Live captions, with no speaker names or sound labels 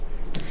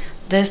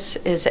This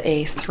is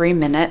a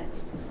 3-minute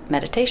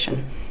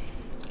meditation.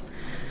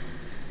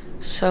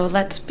 So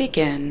let's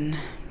begin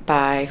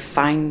by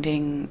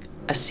finding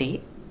a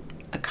seat,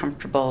 a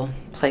comfortable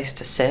place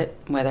to sit,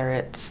 whether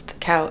it's the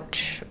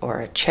couch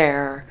or a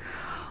chair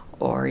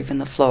or even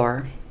the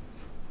floor.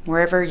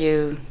 Wherever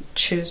you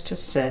choose to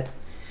sit,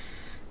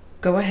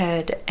 go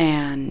ahead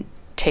and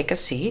take a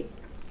seat.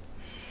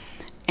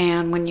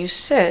 And when you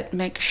sit,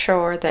 make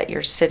sure that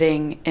you're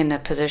sitting in a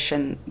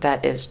position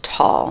that is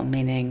tall,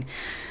 meaning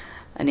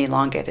an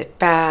elongated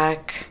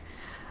back.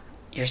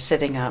 You're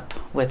sitting up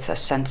with a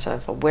sense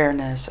of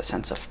awareness, a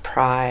sense of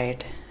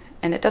pride.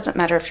 And it doesn't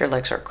matter if your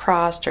legs are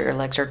crossed or your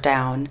legs are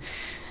down.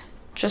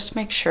 Just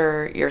make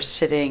sure you're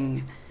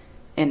sitting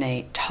in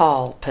a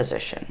tall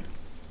position.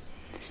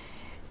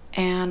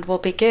 And we'll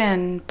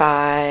begin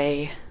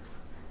by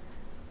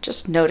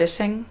just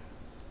noticing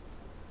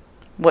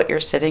what you're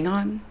sitting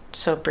on.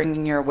 So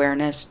bringing your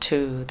awareness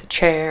to the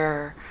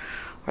chair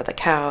or the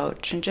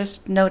couch and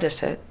just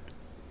notice it.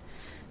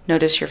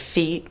 Notice your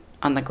feet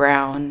on the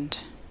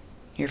ground.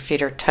 Your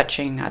feet are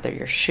touching either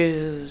your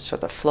shoes or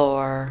the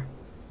floor.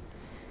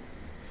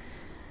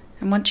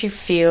 And once you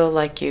feel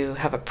like you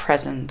have a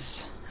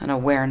presence, an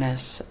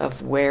awareness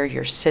of where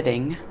you're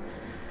sitting,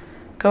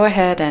 go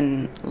ahead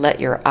and let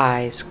your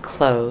eyes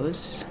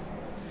close.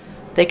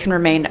 They can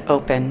remain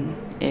open.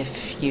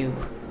 If you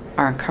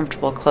are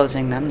uncomfortable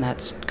closing them,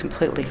 that's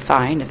completely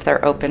fine. If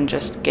they're open,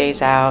 just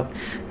gaze out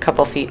a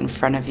couple feet in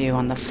front of you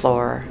on the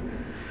floor,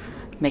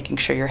 making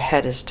sure your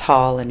head is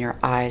tall and your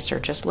eyes are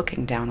just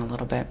looking down a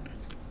little bit.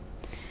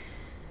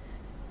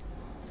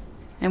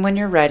 And when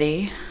you're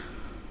ready,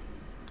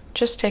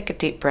 just take a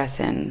deep breath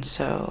in.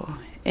 So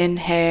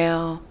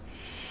inhale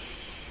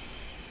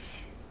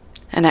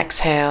and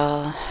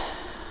exhale.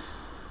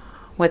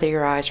 Whether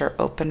your eyes are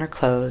open or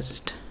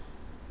closed,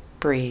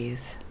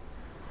 breathe.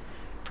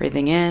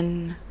 Breathing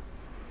in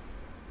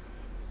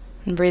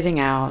and breathing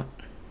out.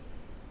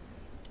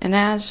 And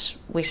as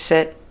we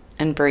sit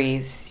and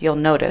breathe, you'll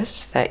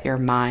notice that your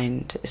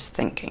mind is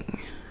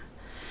thinking.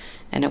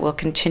 And it will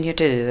continue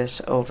to do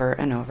this over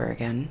and over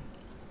again.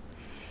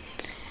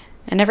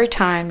 And every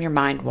time your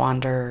mind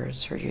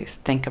wanders or you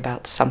think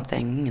about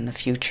something in the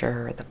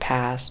future or the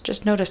past,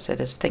 just notice it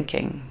as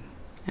thinking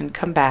and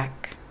come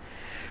back.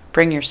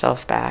 Bring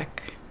yourself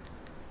back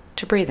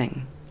to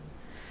breathing.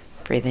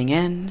 Breathing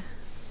in,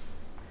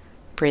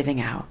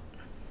 breathing out.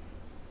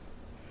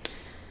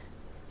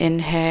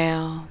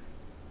 Inhale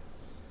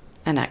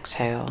and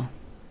exhale.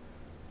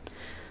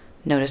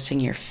 Noticing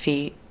your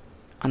feet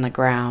on the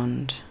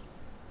ground.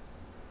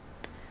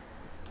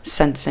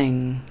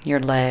 Sensing your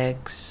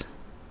legs,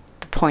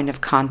 the point of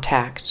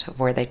contact of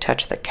where they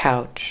touch the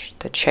couch,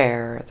 the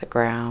chair, the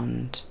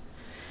ground.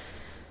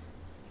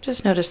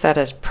 Just notice that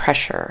as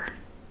pressure.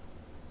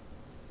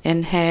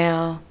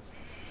 Inhale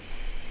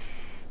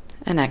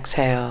and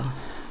exhale.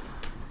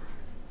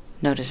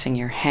 Noticing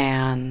your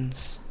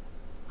hands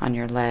on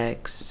your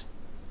legs.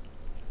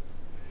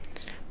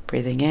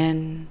 Breathing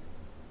in,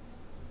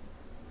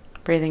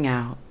 breathing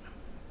out.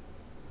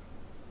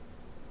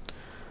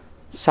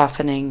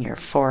 Softening your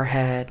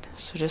forehead,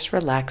 so just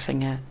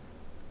relaxing it.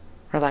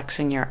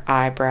 Relaxing your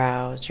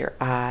eyebrows, your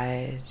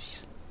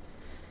eyes.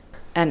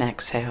 And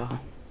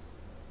exhale.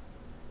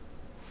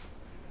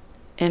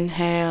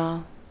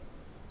 Inhale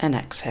and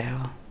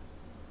exhale.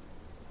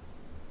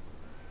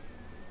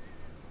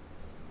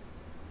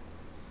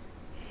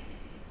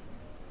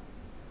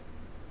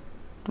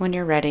 When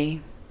you're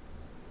ready,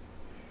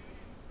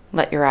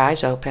 let your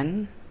eyes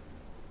open,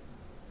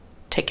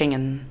 taking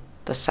in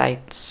the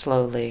sight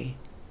slowly.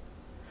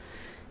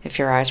 If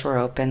your eyes were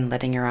open,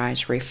 letting your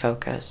eyes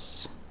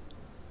refocus.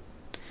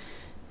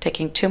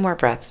 Taking 2 more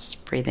breaths,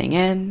 breathing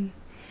in,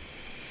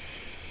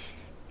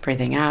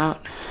 breathing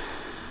out.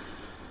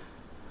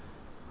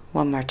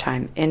 One more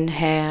time,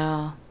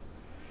 inhale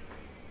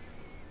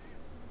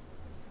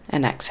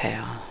and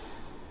exhale.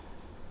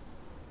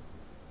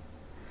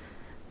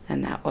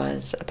 And that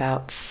was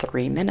about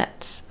 3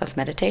 minutes of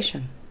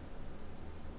meditation.